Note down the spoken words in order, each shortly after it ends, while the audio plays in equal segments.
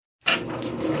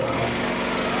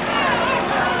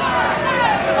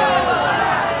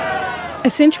A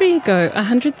century ago,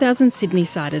 100,000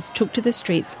 Sydney-siders took to the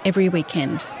streets every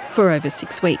weekend for over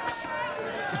 6 weeks.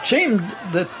 It seemed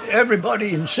that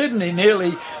everybody in Sydney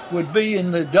nearly would be in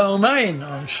the Domain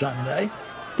on Sunday.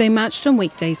 They marched on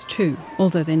weekdays too,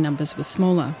 although their numbers were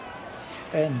smaller.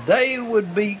 And they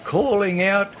would be calling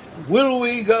out, "Will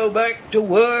we go back to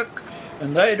work?"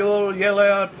 And they'd all yell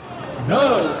out,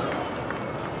 "No!"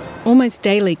 Almost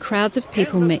daily, crowds of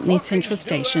people met near Central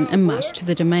Station and marched to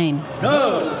the Domain.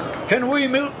 "No! Can we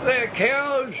milk their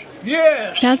cows?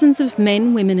 Yes!" Thousands of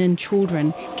men, women and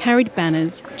children carried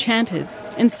banners, chanted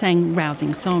and sang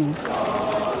rousing songs.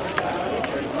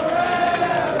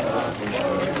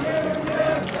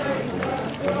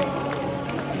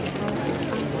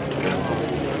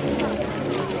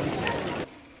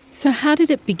 So how did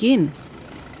it begin?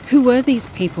 Who were these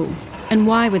people and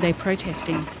why were they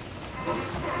protesting?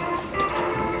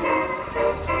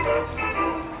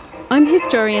 I'm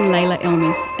historian Leila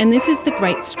Elmus, and this is The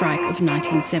Great Strike of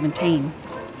 1917,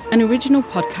 an original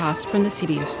podcast from the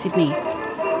city of Sydney.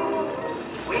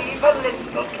 We've a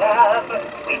little club,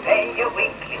 we pay a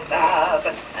weekly sub,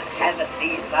 and have a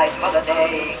seaside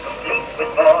holiday, complete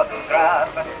with board and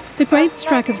grub. The Great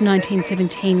Strike of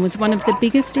 1917 was one of the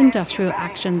biggest industrial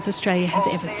actions Australia has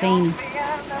ever seen.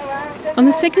 On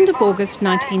the 2nd of August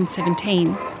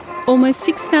 1917, almost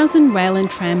 6,000 rail and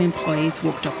tram employees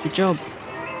walked off the job.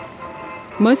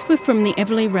 Most were from the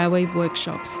Everleigh Railway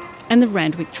workshops and the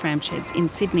Randwick tram sheds in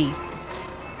Sydney.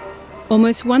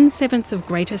 Almost 1/7 of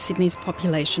Greater Sydney's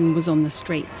population was on the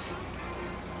streets.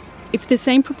 If the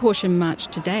same proportion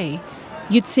marched today,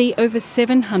 you'd see over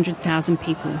 700,000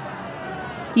 people.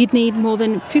 You'd need more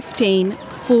than 15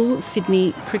 full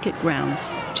Sydney cricket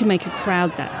grounds to make a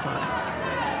crowd that size.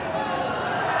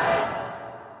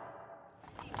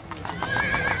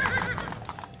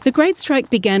 The Great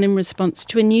Strike began in response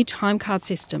to a new timecard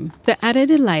system that added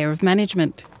a layer of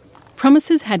management.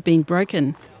 Promises had been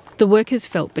broken. The workers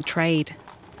felt betrayed.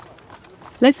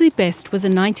 Leslie Best was a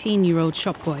 19-year-old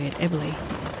shop boy at Everleigh.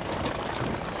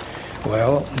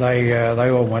 Well, they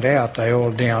all went out. They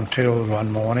all down tools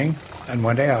one morning and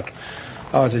went out.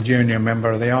 I was a junior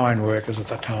member of the ironworkers at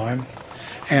the time,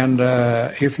 and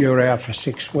if you were out for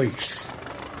 6 weeks,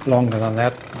 longer than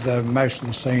that, most of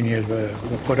the seniors were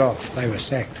put off. They were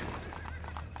sacked.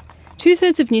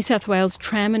 2/3 of New South Wales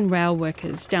tram and rail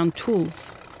workers downed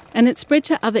tools, and it spread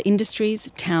to other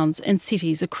industries, towns and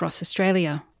cities across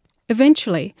Australia.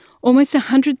 Eventually, almost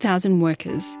 100,000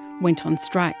 workers went on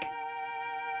strike.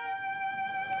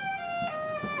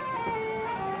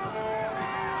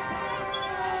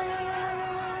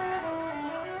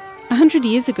 A 100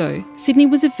 years ago, Sydney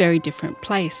was a very different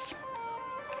place.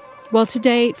 While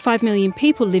today 5 million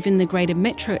people live in the greater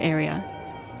metro area,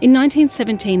 in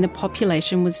 1917 the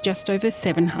population was just over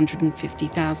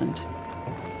 750,000.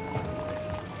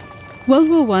 World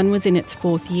War I was in its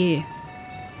 4th year.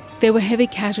 There were heavy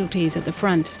casualties at the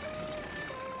front.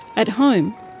 At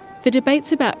home, the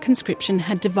debates about conscription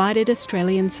had divided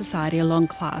Australian society along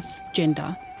class,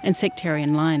 gender and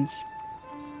sectarian lines.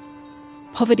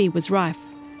 Poverty was rife.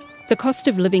 The cost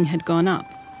of living had gone up,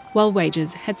 while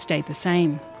wages had stayed the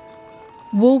same.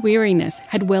 War weariness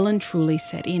had well and truly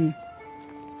set in.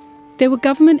 There were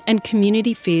government and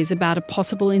community fears about a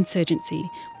possible insurgency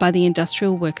by the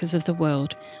industrial workers of the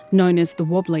world, known as the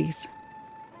Wobblies.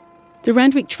 The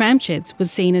Randwick tram sheds was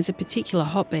seen as a particular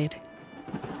hotbed.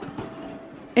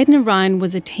 Edna Ryan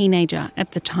was a teenager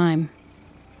at the time.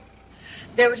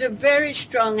 There was a very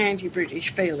strong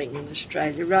anti-British feeling in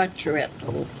Australia right throughout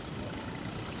the war.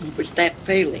 It was that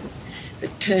feeling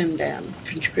that turned down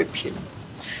conscription.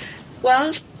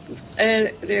 Whilst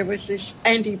there was this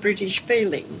anti-British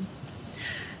feeling,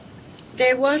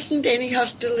 there wasn't any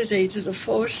hostility to the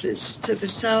forces, to the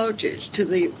soldiers, to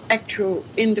the actual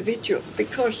individual,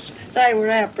 because they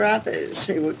were our brothers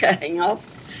who were going off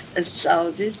as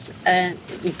soldiers,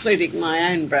 including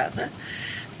my own brother,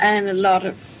 and a lot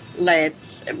of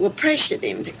lads were pressured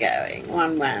into going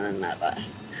one way or another.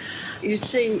 You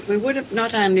see, we would have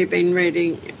not only been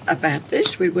reading about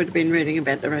this, we would have been reading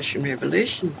about the Russian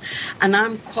Revolution. And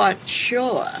I'm quite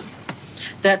sure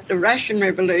that the Russian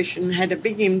Revolution had a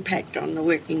big impact on the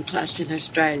working class in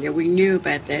Australia. We knew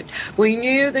about that. We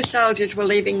knew the soldiers were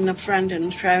leaving the front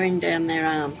and throwing down their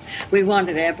arms. We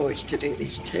wanted our boys to do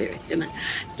this too, you know.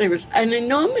 There was an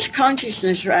enormous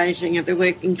consciousness raising of the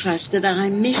working class that I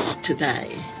miss today.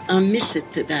 I miss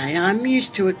it today. I'm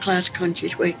used to a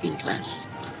class-conscious working class.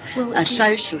 A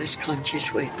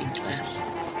socialist-conscious working class.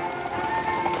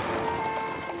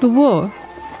 The war,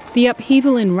 the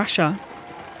upheaval in Russia,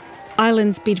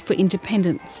 Ireland's bid for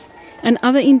independence, and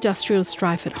other industrial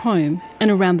strife at home and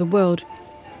around the world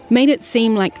made it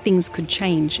seem like things could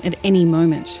change at any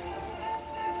moment.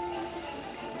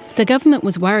 The government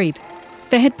was worried.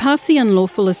 They had passed the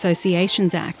Unlawful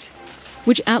Associations Act,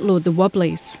 which outlawed the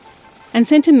Wobblies, and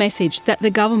sent a message that the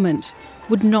government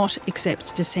would not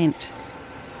accept dissent.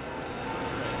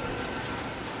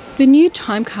 The new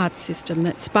timecard system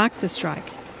that sparked the strike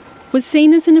was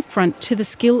seen as an affront to the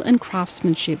skill and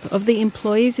craftsmanship of the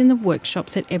employees in the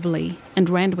workshops at Everleigh and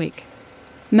Randwick.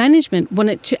 Management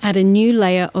wanted to add a new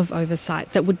layer of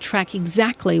oversight that would track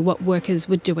exactly what workers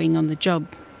were doing on the job.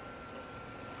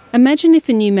 Imagine if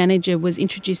a new manager was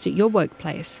introduced at your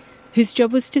workplace, whose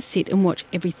job was to sit and watch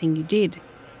everything you did.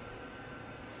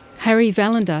 Harry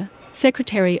Vallender,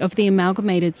 secretary of the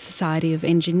Amalgamated Society of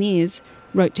Engineers,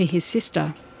 wrote to his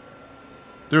sister,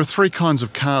 "There are 3 kinds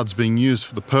of cards being used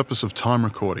for the purpose of time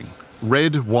recording: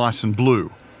 red, white and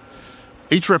blue.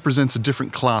 Each represents a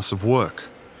different class of work.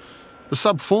 The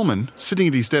sub-foreman, sitting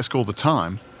at his desk all the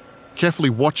time, carefully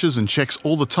watches and checks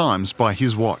all the times by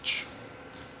his watch.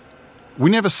 We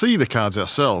never see the cards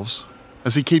ourselves,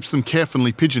 as he keeps them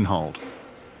carefully pigeonholed."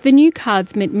 The new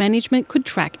cards meant management could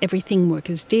track everything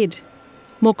workers did,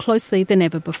 more closely than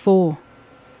ever before.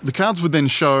 The cards would then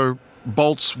show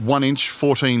bolts 1 inch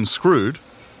 14 screwed,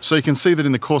 so you can see that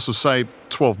in the course of, say,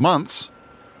 12 months,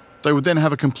 they would then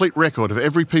have a complete record of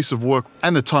every piece of work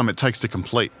and the time it takes to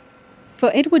complete. For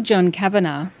Edward John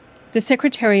Kavanagh, the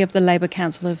Secretary of the Labor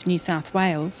Council of New South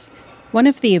Wales, one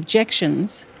of the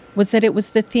objections was that it was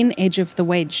the thin edge of the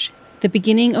wedge, the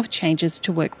beginning of changes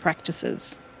to work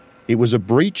practices. It was a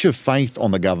breach of faith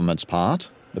on the government's part,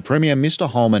 the Premier Mr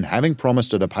Holman having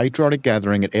promised at a patriotic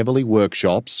gathering at Everleigh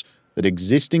workshops that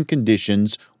existing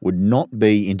conditions would not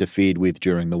be interfered with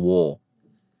during the war.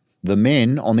 The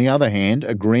men, on the other hand,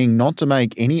 agreeing not to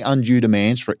make any undue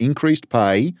demands for increased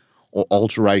pay or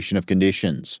alteration of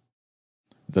conditions.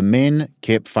 The men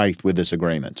kept faith with this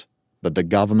agreement, but the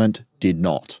government did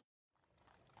not.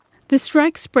 The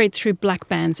strike spread through black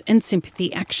bans and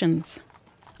sympathy actions.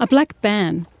 A black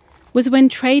ban was when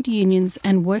trade unions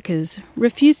and workers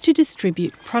refused to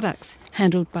distribute products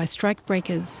handled by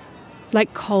strikebreakers,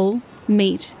 like coal,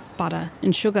 meat, butter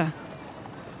and sugar.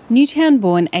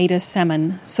 Newtown-born Ada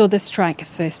Salmon saw the strike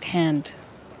firsthand.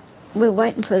 We were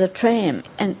waiting for the tram,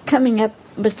 and coming up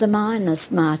was the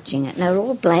miners marching, and they were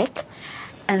all black,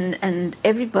 and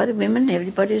everybody, women,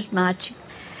 everybody was marching.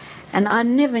 And I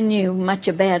never knew much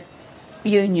about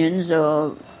unions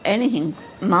or anything,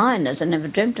 miners. I never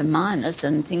dreamt of miners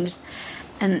and things.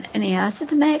 And anyhow, I said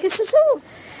to Mag, I says, "Oh,"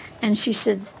 and she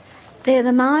says, "They're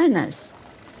the miners."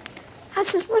 I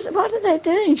said, what are they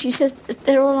doing? She says,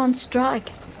 "They're all on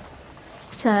strike."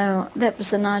 So that was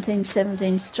the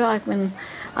 1917 strike, when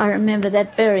I remember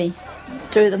that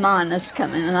through the miners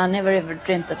coming, and I never ever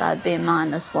dreamt that I'd be a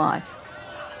miner's wife.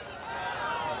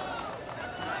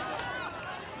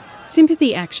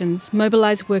 Sympathy actions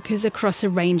mobilise workers across a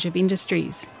range of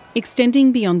industries,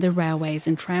 extending beyond the railways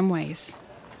and tramways,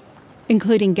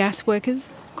 including gas workers,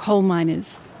 coal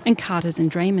miners and carters and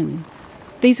draymen.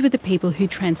 These were the people who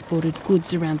transported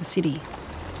goods around the city.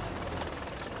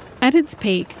 At its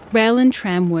peak, rail and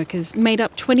tram workers made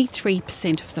up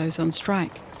 23% of those on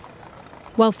strike,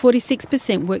 while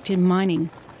 46% worked in mining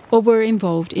or were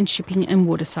involved in shipping and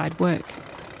waterside work.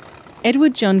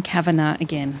 Edward John Kavanagh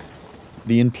again.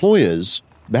 The employers,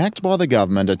 backed by the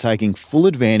government, are taking full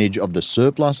advantage of the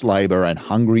surplus labour and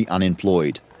hungry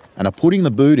unemployed, and are putting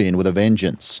the boot in with a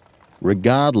vengeance,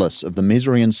 regardless of the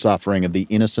misery and suffering of the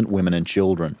innocent women and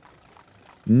children.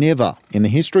 Never in the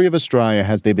history of Australia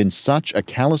has there been such a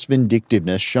callous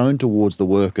vindictiveness shown towards the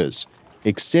workers,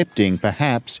 excepting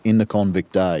perhaps in the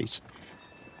convict days.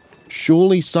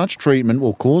 Surely such treatment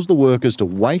will cause the workers to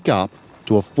wake up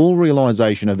to a full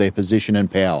realisation of their position and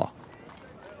power.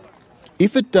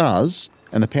 If it does,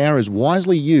 and the power is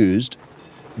wisely used,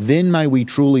 then may we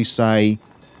truly say,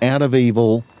 out of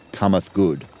evil cometh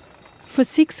good. For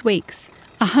 6 weeks,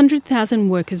 100,000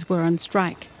 workers were on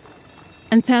strike,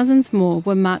 and thousands more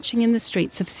were marching in the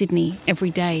streets of Sydney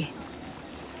every day.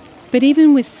 But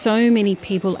even with so many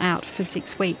people out for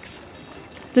 6 weeks,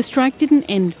 the strike didn't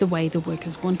end the way the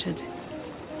workers wanted.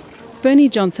 Bernie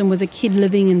Johnson was a kid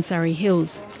living in Surrey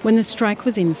Hills when the strike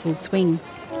was in full swing.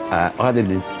 I lived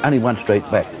in only one street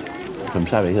back from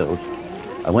Surrey Hills,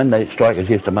 and when the strikers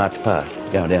used to march past,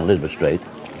 going down Elizabeth Street,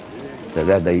 they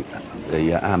had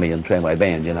the Army and Tramway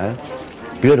band, you know,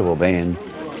 beautiful band,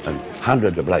 and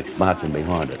hundreds of blokes marching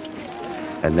behind it.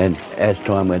 And then as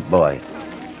time went by,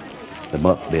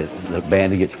 the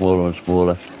band would get smaller and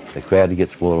smaller, the crowd would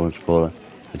get smaller and smaller,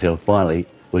 until finally it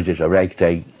was just a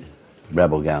ragtag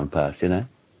rabble going past, you know,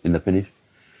 in the finish.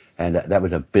 And that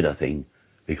was a bitter thing,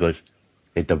 because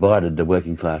It divided the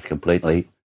working class completely.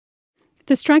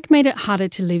 The strike made it harder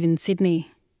to live in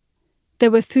Sydney.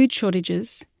 There were food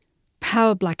shortages,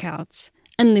 power blackouts,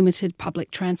 and limited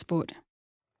public transport.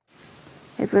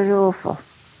 It was awful.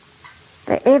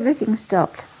 But everything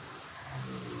stopped.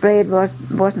 Bread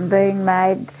wasn't being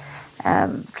made,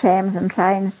 trams and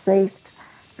trains ceased.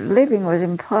 Living was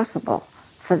impossible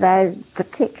for those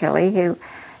particularly who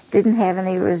didn't have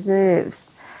any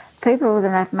reserves. People with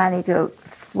enough money to have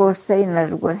foreseen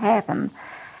that it would happen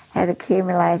had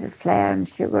accumulated flour and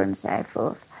sugar and so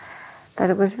forth. But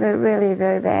it was really a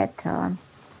very bad time.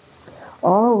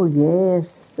 Oh, yes,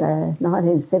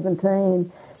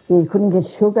 1917, you couldn't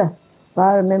get sugar.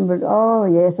 I remember it. Oh,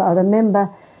 yes, I remember.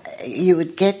 You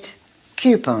would get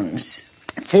coupons,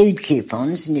 food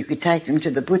coupons, and you could take them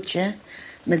to the butcher,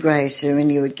 the grocer,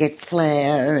 and you would get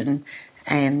flour,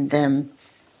 and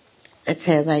that's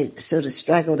how they sort of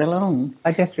struggled along.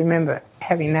 I just remember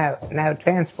having no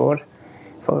transport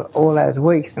for all those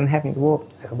weeks and having to walk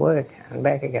to work and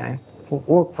back again.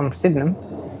 Walk from Sydenham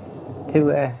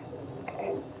to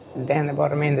down the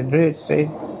bottom end of Druitt Street.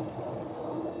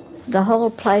 The whole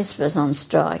place was on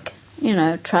strike, you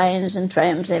know, trains and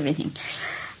trams, everything.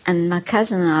 And my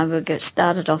cousin and I would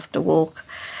started off to walk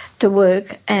to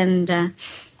work, and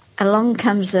along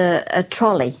comes a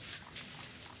trolley,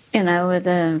 you know, with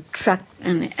a truck,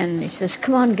 and he says,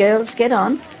 "Come on, girls, get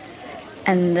on."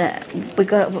 And we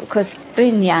got, because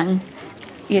being young,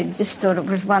 you just thought it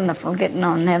was wonderful getting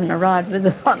on and having a ride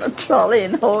on a trolley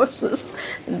and horses,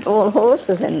 and all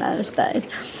horses in those days.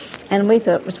 And we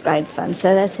thought it was great fun,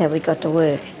 so that's how we got to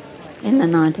work in the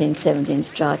 1917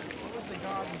 strike.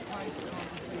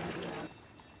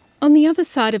 On the other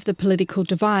side of the political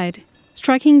divide,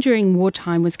 striking during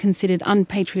wartime was considered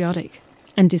unpatriotic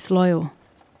and disloyal.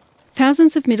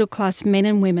 Thousands of middle-class men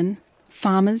and women,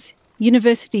 farmers,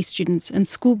 university students and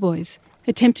schoolboys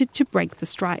attempted to break the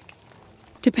strike.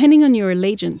 Depending on your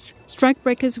allegiance,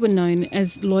 strikebreakers were known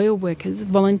as loyal workers,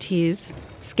 volunteers,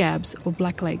 scabs or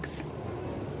blacklegs.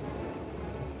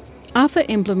 Arthur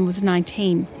Emblem was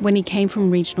 19 when he came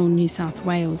from regional New South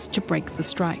Wales to break the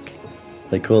strike.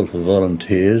 They called for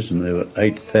volunteers, and there were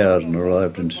 8,000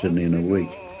 arrived in Sydney in a week.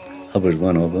 I was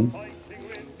one of them.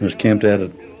 I was camped out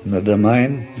at the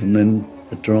Domain and then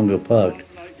at Taronga Park.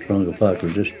 Taronga Park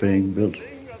was just being built.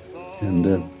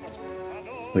 And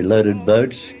we loaded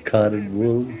boats, carted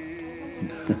wool,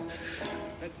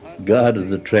 guarded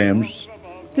the trams.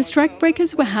 The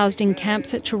strikebreakers were housed in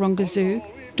camps at Taronga Zoo,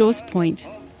 Dawes Point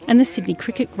and the Sydney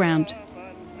Cricket Ground,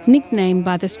 nicknamed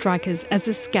by the strikers as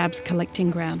the Scabs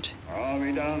Collecting Ground.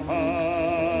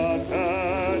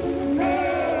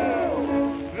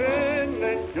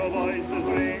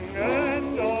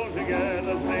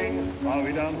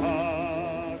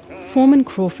 Foreman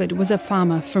Crawford was a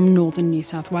farmer from northern New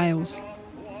South Wales.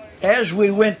 As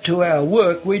we went to our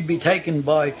work, we'd be taken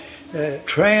by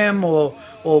tram or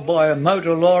by a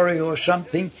motor lorry or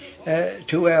something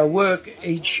to our work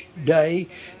each day,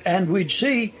 and we'd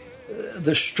see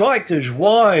the strikers'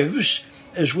 wives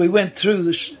as we went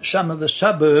through some of the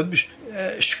suburbs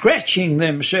scratching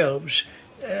themselves,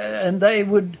 and they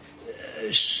would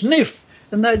sniff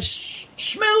and they'd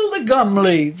smell the gum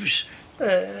leaves.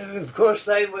 Of course,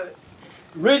 they were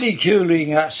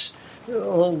ridiculing us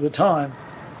all the time.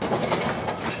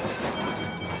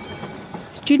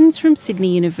 Students from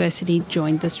Sydney University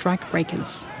joined the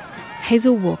strikebreakers.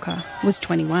 Hazel Walker was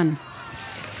 21.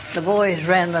 The boys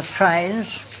ran the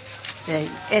trains, the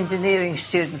engineering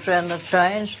students ran the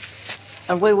trains,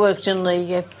 and we worked in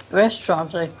the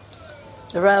restaurant, the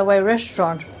railway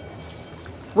restaurant.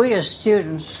 We as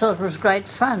students thought it was great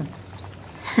fun,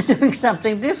 doing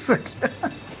something different.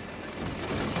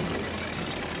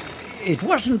 It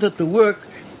wasn't that the work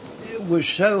was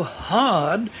so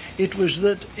hard, it was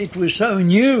that it was so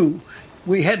new.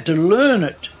 We had to learn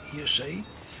it, you see.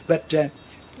 But,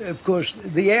 of course,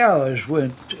 the hours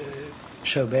weren't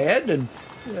so bad,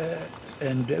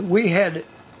 and we had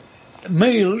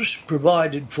meals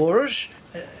provided for us,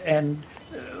 and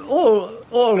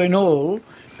all in all,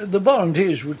 the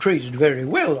volunteers were treated very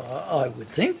well, I would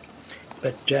think.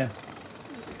 But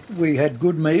we had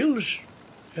good meals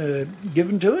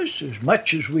given to us, as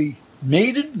much as we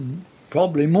needed, and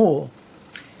probably more.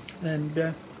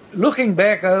 And looking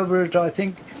back over it, I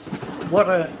think what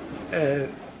a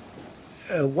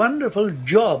wonderful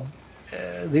job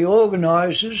the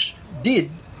organisers did,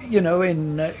 you know,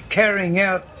 in carrying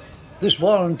out this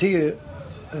volunteer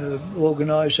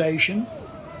organisation.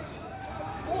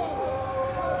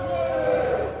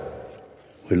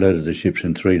 We loaded the ships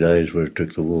in 3 days, where it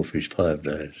took the wharfish 5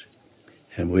 days.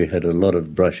 And we had a lot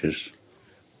of brushes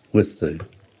with the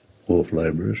wharf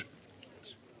labourers.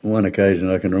 One occasion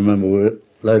I can remember we were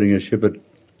loading a ship at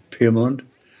Pyrmont.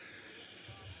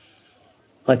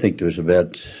 I think there was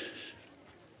about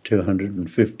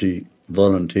 250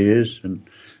 volunteers, and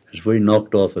as we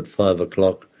knocked off at 5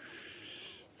 o'clock,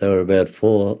 there were about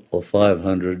 400 or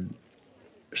 500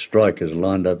 strikers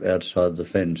lined up outside the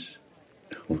fence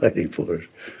waiting for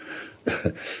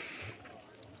us.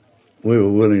 We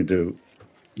were willing to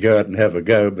go out and have a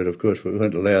go, but of course we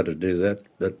weren't allowed to do that.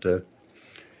 But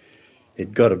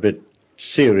it got a bit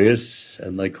serious,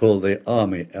 and they called their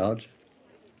army out.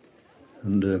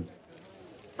 And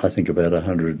I think about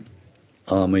 100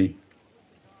 army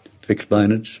fixed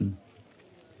bayonets, and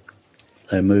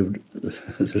they moved,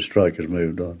 the strikers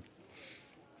moved on.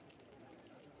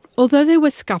 Although there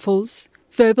were scuffles,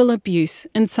 verbal abuse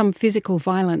and some physical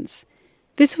violence,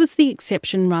 this was the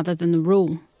exception rather than the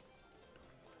rule.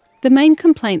 The main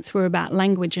complaints were about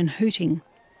language and hooting,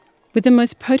 with the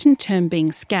most potent term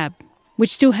being scab,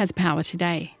 which still has power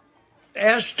today.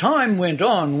 As time went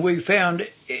on, we found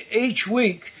each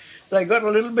week they got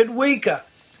a little bit weaker.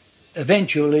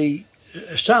 Eventually,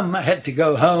 some had to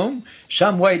go home,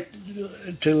 some wait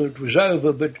till it was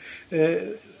over, but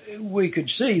we could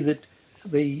see that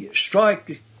the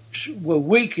strikes were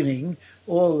weakening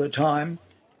all the time.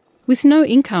 With no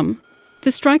income,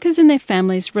 the strikers and their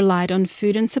families relied on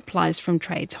food and supplies from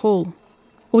Trades Hall,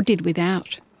 or did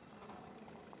without.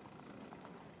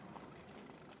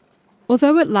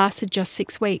 Although it lasted just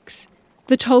 6 weeks,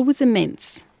 the toll was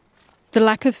immense. The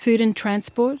lack of food and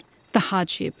transport, the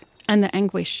hardship, and the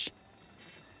anguish.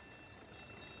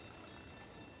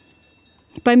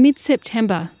 By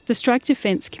mid-September, the Strike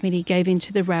Defence Committee gave in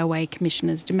to the Railway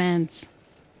Commissioner's demands.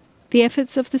 The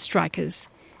efforts of the strikers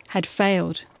had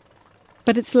failed,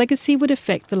 but its legacy would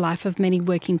affect the life of many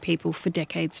working people for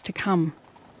decades to come.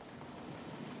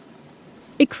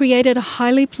 It created a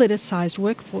highly politicised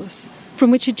workforce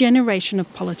from which a generation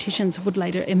of politicians would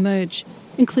later emerge,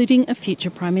 including a future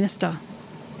Prime Minister.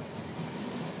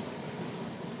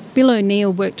 Bill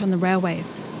O'Neill worked on the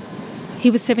railways. He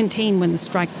was 17 when the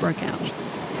strike broke out.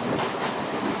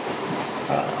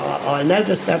 I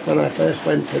noticed that when I first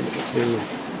went to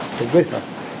Griffith,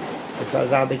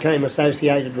 because I became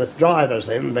associated with drivers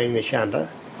then, being a shunter.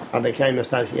 I became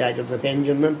associated with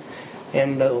enginemen,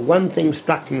 and one thing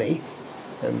struck me,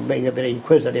 and being a bit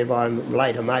inquisitive, I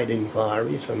later made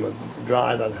inquiries from a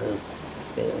driver who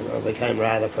I became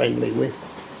rather friendly with.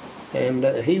 And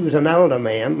he was an older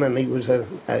man, and he was a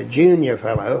junior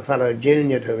fellow, a fellow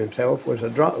junior to himself, was the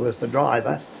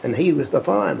driver, and he was the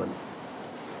fireman.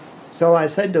 So I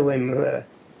said to him,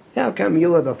 how come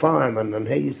you're the fireman and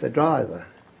he's the driver?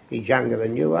 He's younger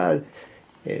than you are.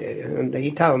 And he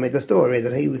told me the story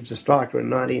that he was a striker in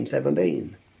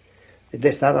 1917.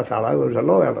 This other fellow was a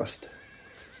loyalist.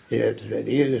 He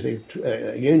used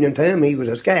a union term, he was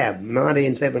a scab,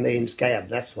 1917 scab,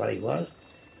 that's what he was.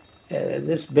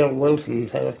 This Bill Wilson,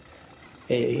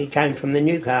 he came from the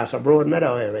Newcastle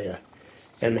Broadmeadow area,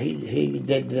 and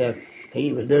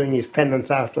he was doing his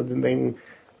penance after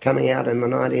coming out in the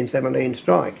 1917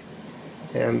 strike,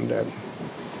 and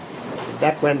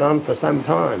that went on for some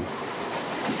time.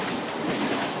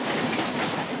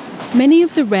 Many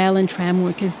of the rail and tram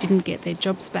workers didn't get their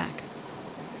jobs back.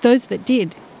 Those that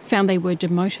did found they were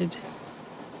demoted.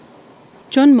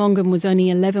 John Mongum was only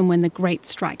 11 when the Great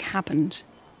Strike happened.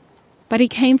 But he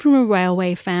came from a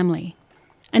railway family,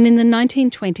 and in the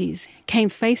 1920s came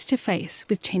face to face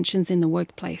with tensions in the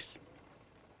workplace.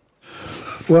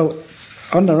 Well,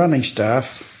 on the running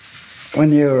staff,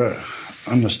 when you were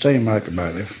on the steam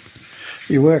locomotive,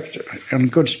 you worked on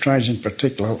goods trains in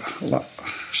particular,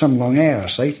 some long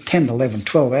hours, see, 10, 11,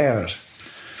 12 hours.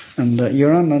 And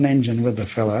you're on an engine with the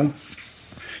fellow,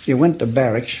 you went to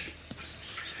barracks,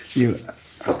 you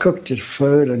cooked your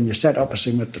food and you sat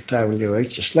opposite him at the table you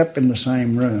eat, you slept in the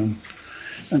same room,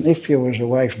 and if you was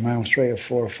away from home 3 or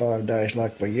 4 or 5 days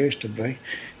like we used to be,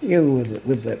 you were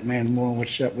with that man more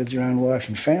with your own wife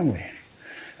and family.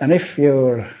 And if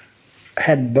you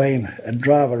had been a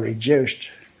driver reduced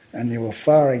and you were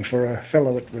firing for a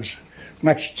fellow that was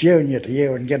much junior to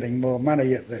you and getting more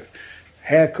money,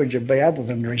 how could you be other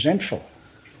than resentful?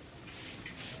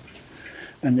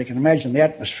 And you can imagine the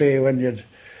atmosphere when you'd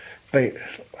be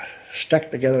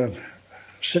stuck together and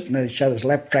sitting at each other's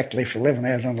lap practically for 11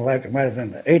 hours on the locomotive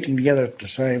and eating together at the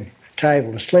same table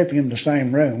and sleeping in the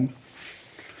same room.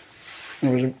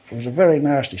 It was a very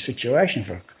nasty situation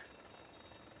for them.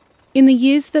 In the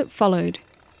years that followed,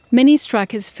 many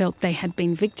strikers felt they had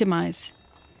been victimised,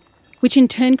 which in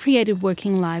turn created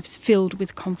working lives filled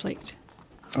with conflict.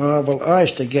 Oh, well, I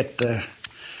used to get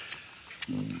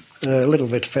a little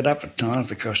bit fed up at times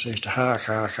because they used to hark.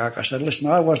 I said, listen,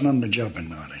 I wasn't on the job in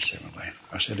 1917.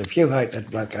 I said, if you hate that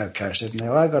bloke, okay. I said,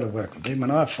 now I got to work with him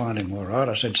and I find him all right.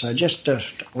 I said, so just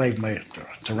leave me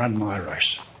to run my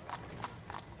race.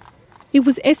 It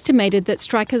was estimated that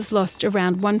strikers lost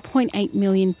around £1.8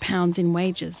 million in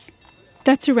wages.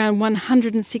 That's around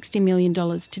 $160 million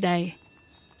today.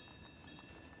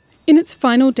 In its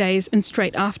final days and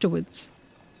straight afterwards,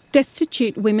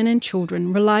 destitute women and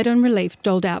children relied on relief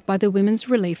doled out by the Women's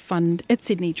Relief Fund at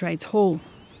Sydney Trades Hall,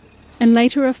 and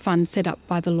later a fund set up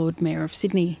by the Lord Mayor of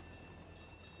Sydney.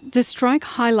 The strike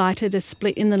highlighted a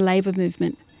split in the labour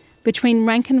movement between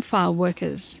rank-and-file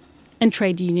workers and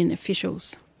trade union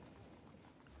officials.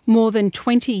 More than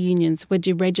 20 unions were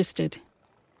deregistered.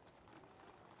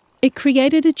 It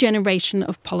created a generation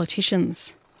of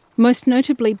politicians, most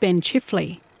notably Ben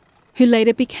Chifley, who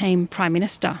later became Prime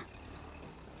Minister.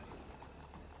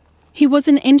 He was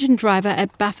an engine driver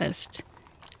at Bathurst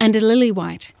and a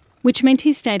Lillywhite, which meant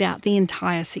he stayed out the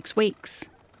entire 6 weeks.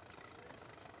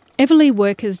 Everleigh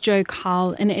workers Joe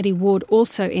Cahill and Eddie Ward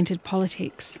also entered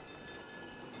politics.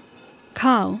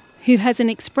 Cahill, who has an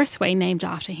expressway named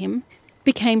after him,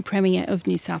 became Premier of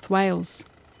New South Wales.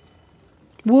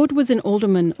 Ward was an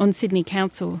alderman on Sydney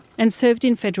Council and served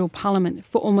in federal parliament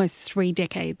for almost 3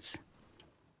 decades.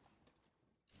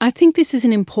 I think this is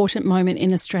an important moment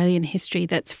in Australian history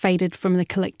that's faded from the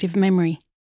collective memory.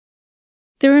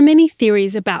 There are many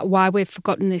theories about why we've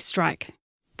forgotten this strike,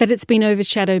 that it's been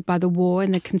overshadowed by the war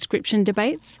and the conscription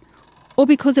debates, or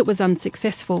because it was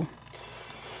unsuccessful.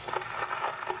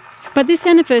 But this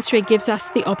anniversary gives us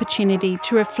the opportunity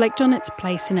to reflect on its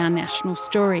place in our national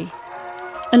story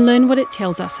and learn what it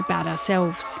tells us about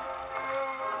ourselves.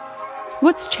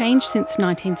 What's changed since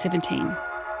 1917?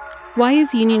 Why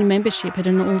is union membership at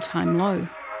an all-time low?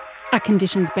 Are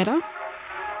conditions better?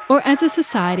 Or as a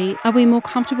society, are we more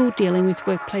comfortable dealing with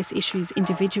workplace issues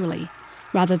individually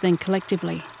rather than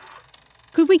collectively?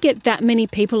 Could we get that many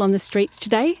people on the streets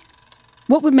today?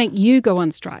 What would make you go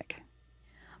on strike?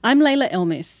 I'm Layla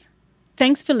Elmus.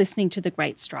 Thanks for listening to The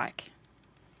Great Strike.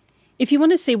 If you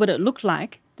want to see what it looked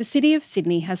like, the City of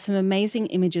Sydney has some amazing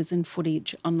images and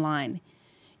footage online.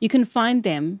 You can find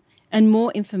them and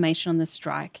more information on the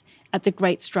strike at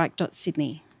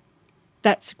thegreatstrike.sydney.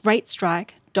 That's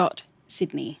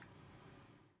greatstrike.sydney.